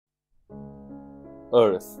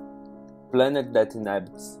Earth, planet that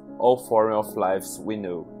inhabits all forms of lives we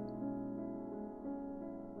know.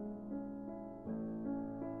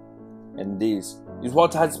 And this is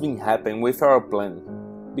what has been happening with our planet,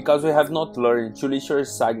 because we have not learned to listen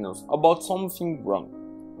signals about something wrong.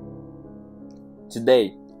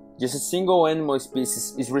 Today, just a single animal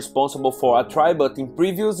species is responsible for attributing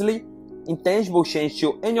previously intangible change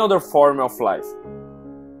to any other form of life.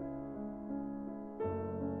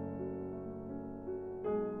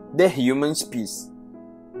 The human species.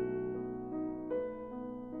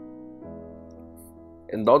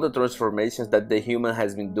 And all the transformations that the human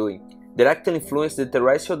has been doing directly influence the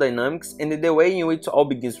terrestrial dynamics and the way in which all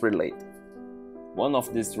begins related. One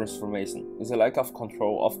of these transformations is a lack of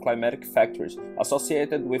control of climatic factors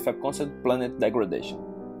associated with a constant planet degradation.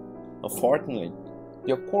 Unfortunately,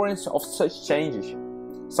 the occurrence of such changes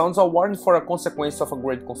sounds a warning for a consequence of a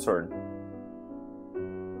great concern: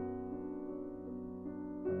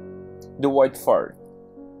 the white fire.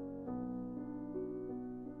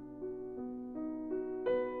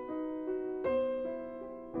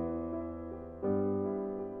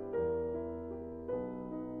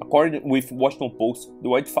 According with Washington Post, the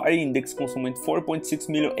white fire index consumed 4.6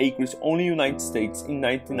 million acres only in the United States in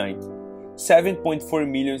 1990, 7.4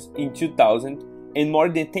 million in 2000, and more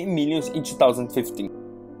than 10 million in 2015.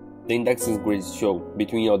 The index increase show,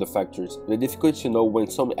 between other factors, the difficulty to know when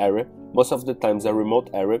some area, most of the times a remote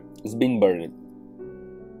area, is being burned.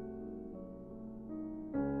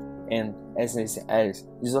 And, as this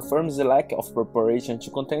affirms the lack of preparation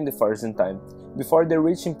to contain the fires in time, before they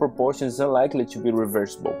reach in proportions unlikely to be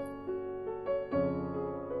reversible.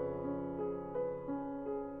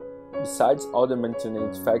 Besides other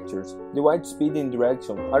maintenance factors, the wind speed and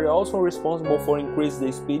direction are also responsible for increasing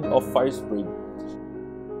the speed of fire spread.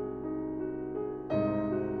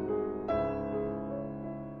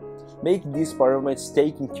 Make these parameters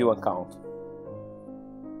take into account.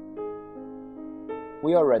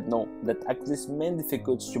 We already know that exists many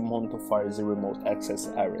difficulties to monitor fires in remote access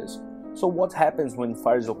areas. So what happens when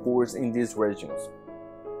fires occur in these regions?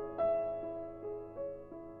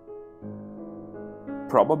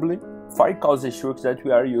 Probably, fire causes shocks that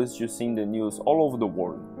we are used to seeing in the news all over the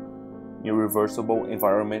world. Irreversible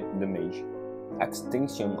environment damage,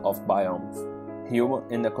 extinction of biomes, human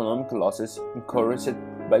and economic losses encouraged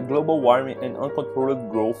by global warming and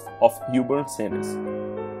uncontrolled growth of urban centers.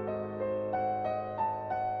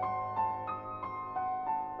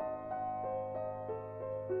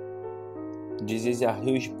 This is a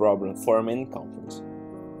huge problem for many countries,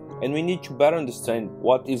 and we need to better understand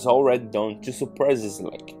what is already done to suppress this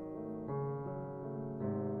lack.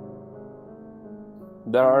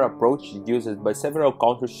 There are approaches used by several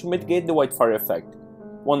countries to mitigate the wildfire effect.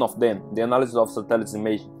 One of them, the analysis of satellite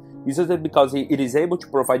images, is used because it is able to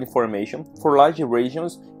provide information for large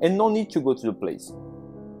regions and no need to go to the place.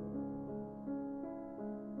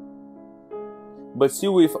 But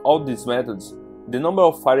still, with all these methods, the number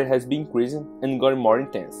of fires has been increasing and gotten more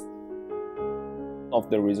intense. One of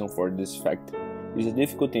the reasons for this fact is the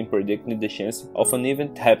difficulty in predicting the chance of an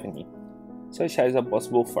event happening, such as a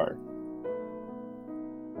possible fire.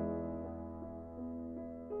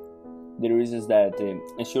 The reason is that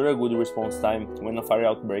ensure a good response time when a fire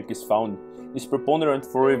outbreak is found is preponderant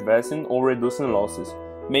for reversing or reducing losses,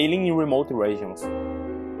 mainly in remote regions.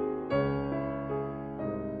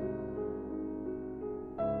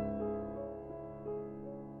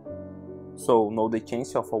 So, know the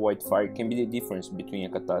chance of a wildfire can be the difference between a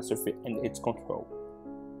catastrophe and its control.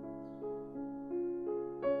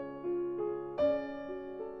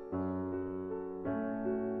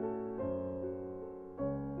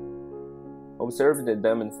 Observe the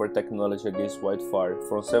demand for technology against wildfire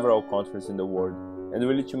from several countries in the world and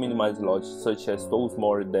willing to minimize losses such as those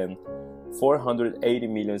more than 480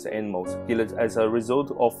 million animals killed as a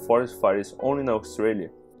result of forest fires only in Australia.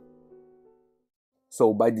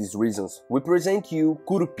 So, by these reasons, we present to you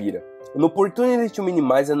Curupira, an opportunity to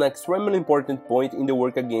minimize an extremely important point in the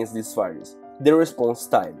work against these fires: the response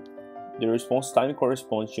time. The response time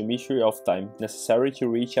corresponds to a mixture of time necessary to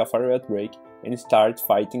reach a fire outbreak and start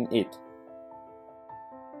fighting it.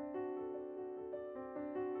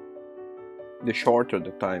 The shorter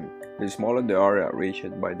the time, the smaller the area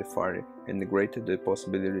reached by the fire and the greater the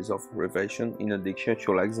possibilities of prevention in addition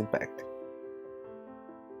to less impact.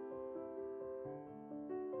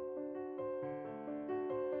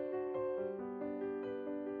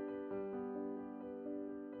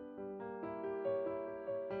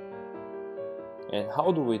 And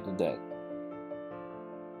how do we do that?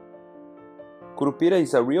 Curupira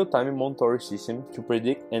is a real-time monitoring system to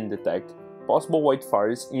predict and detect possible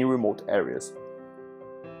wildfires in remote areas.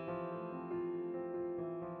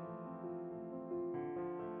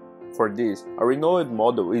 For this, a renowned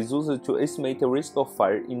model is used to estimate the risk of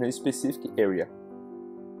fire in a specific area,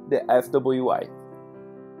 the FWI,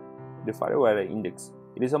 the Fire Area Index.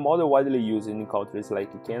 It is a model widely used in countries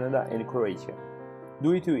like Canada and Croatia,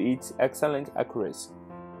 due to its excellent accuracy.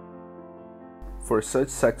 For such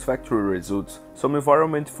satisfactory results, some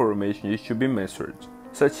environment information is to be measured,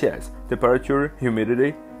 such as temperature,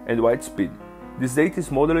 humidity, and wind speed. This data is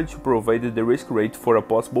modeled to provide the risk rate for a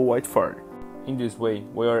possible wildfire. In this way,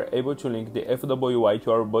 we are able to link the FWI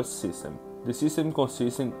to our bus system. The system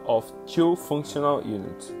consists of two functional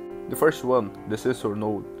units. The first one, the sensor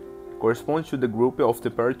node, corresponds to the group of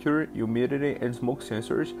temperature, humidity, and smoke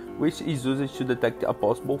sensors, which is used to detect a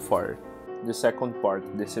possible fire. The second part,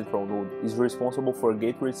 the central node, is responsible for a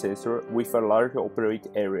gateway sensor with a large operate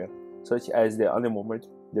area, such as the anemometer,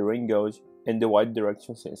 the rain gauge, and the wide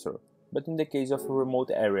direction sensor. But in the case of a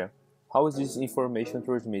remote area, how is this information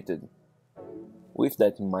transmitted? With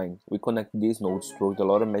that in mind, we connect these nodes through the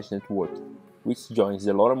LoRa mesh network, which joins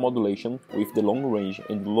the LoRa modulation with the long range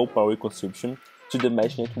and low power consumption to the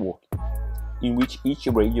mesh network, in which each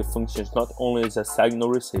radio functions not only as a signal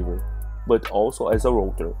receiver, but also as a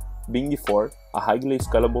router, being therefore a highly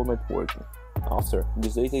scalable network. After,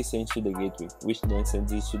 this data is sent to the gateway, which then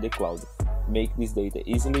sends it to the cloud, making this data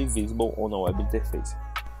easily visible on a web interface.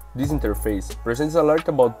 This interface presents alerts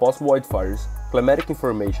about possible wildfires, climatic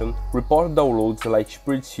information, report downloads like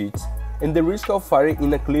spreadsheets, and the risk of fire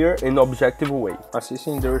in a clear and objective way,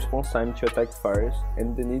 assisting the response time to attack fires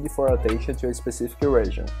and the need for attention to a specific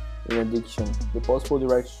region. In addition, the possible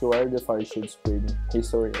direction to where the fire should spread,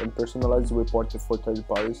 history, and personalized reporting for third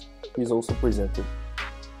parties is also presented.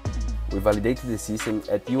 We validated the system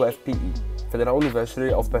at UFPE, Federal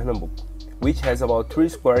University of Pernambuco, which has about 3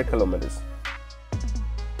 square kilometers.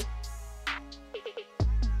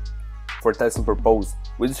 For testing purposes,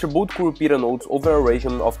 we distribute Curupira nodes over a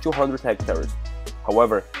region of 200 hectares.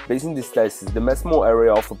 However, based on these tests, the maximum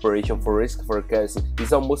area of operation for risk forecast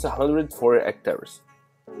is almost 104 hectares.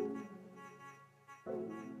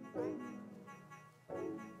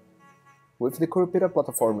 With the Curupira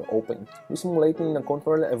platform open, we simulate in a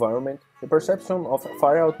controlled environment the perception of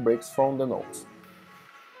fire outbreaks from the nodes.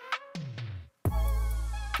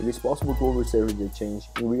 It is possible to observe the change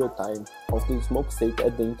in real time of the smoke state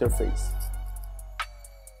at the interface.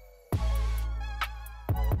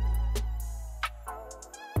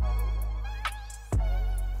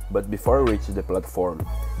 But before reaching the platform,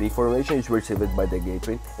 the information is received by the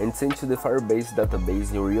gateway and sent to the Firebase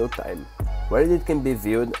database in real time, where it can be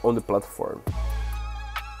viewed on the platform.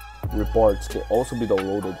 Reports can also be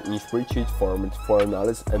downloaded in spreadsheet format for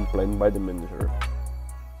analysis and planning by the manager.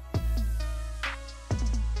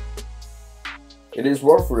 It is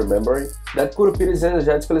worth remembering that Curupira is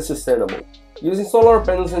energetically sustainable, using solar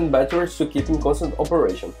panels and batteries to keep in constant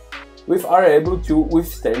operation. We are able to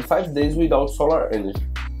withstand 5 days without solar energy.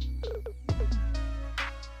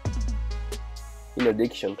 In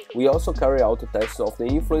addition, we also carry out tests of the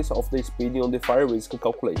influence of the speed on the fire risk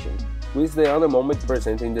calculation, with the anemometer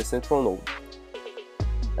present in the central node.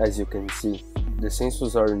 As you can see, the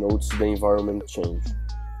sensors are nodes the environment change.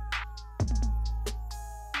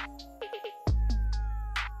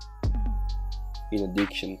 In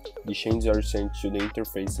addition, the changes are sent to the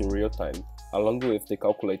interface in real time, along with the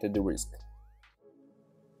calculated risk.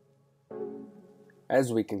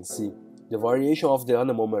 As we can see, the variation of the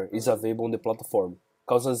anemometer is available on the platform,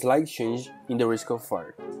 causing a slight change in the risk of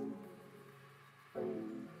fire.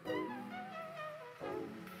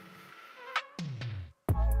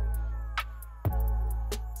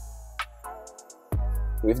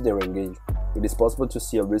 With the rain gauge, it is possible to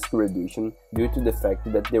see a risk reduction due to the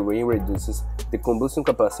fact that the rain reduces the combustion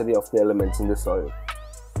capacity of the elements in the soil.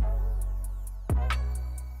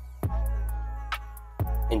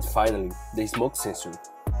 And finally, the smoke sensor,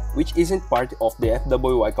 which isn't part of the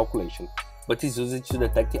FWI calculation, but is used to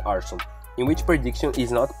detect arson, in which prediction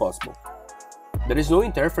is not possible. There is no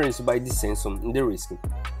interference by the sensor in the risk,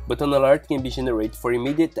 but an alert can be generated for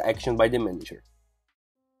immediate action by the manager.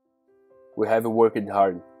 We have worked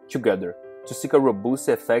hard, together, to seek a robust,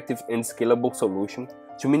 effective, and scalable solution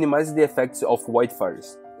to minimize the effects of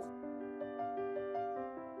wildfires.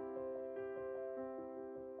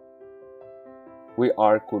 We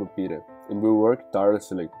are Curupira, and we work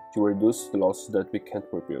tirelessly to reduce the losses that we can't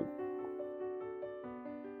rebuild.